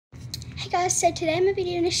Hey guys, so today I'm going to be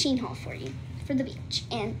doing a shein haul for you for the beach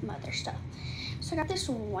and my other stuff. So I got this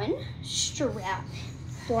one strap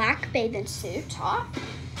black bathing suit top.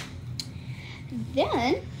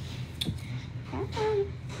 Then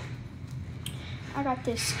I got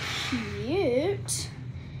this cute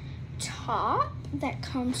top that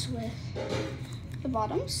comes with the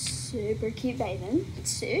bottom, super cute bathing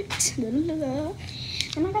suit. Then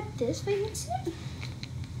I got this bathing suit.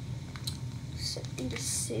 So it is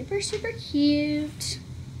super cute.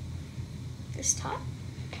 This top.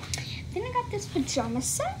 Then I got this pajama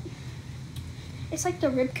set. It's like the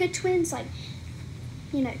Ribka twins, like,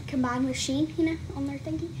 you know, combined with shein, you know, on their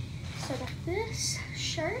thingy. So I got this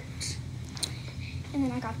shirt. And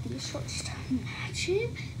then I got these shorts to match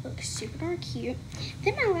it. Looks super darn cute.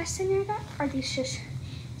 Then my last thing I got are these just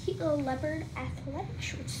cute little leopard athletic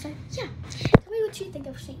shorts. So yeah, tell me what you think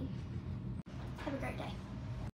of shein. Have a great day.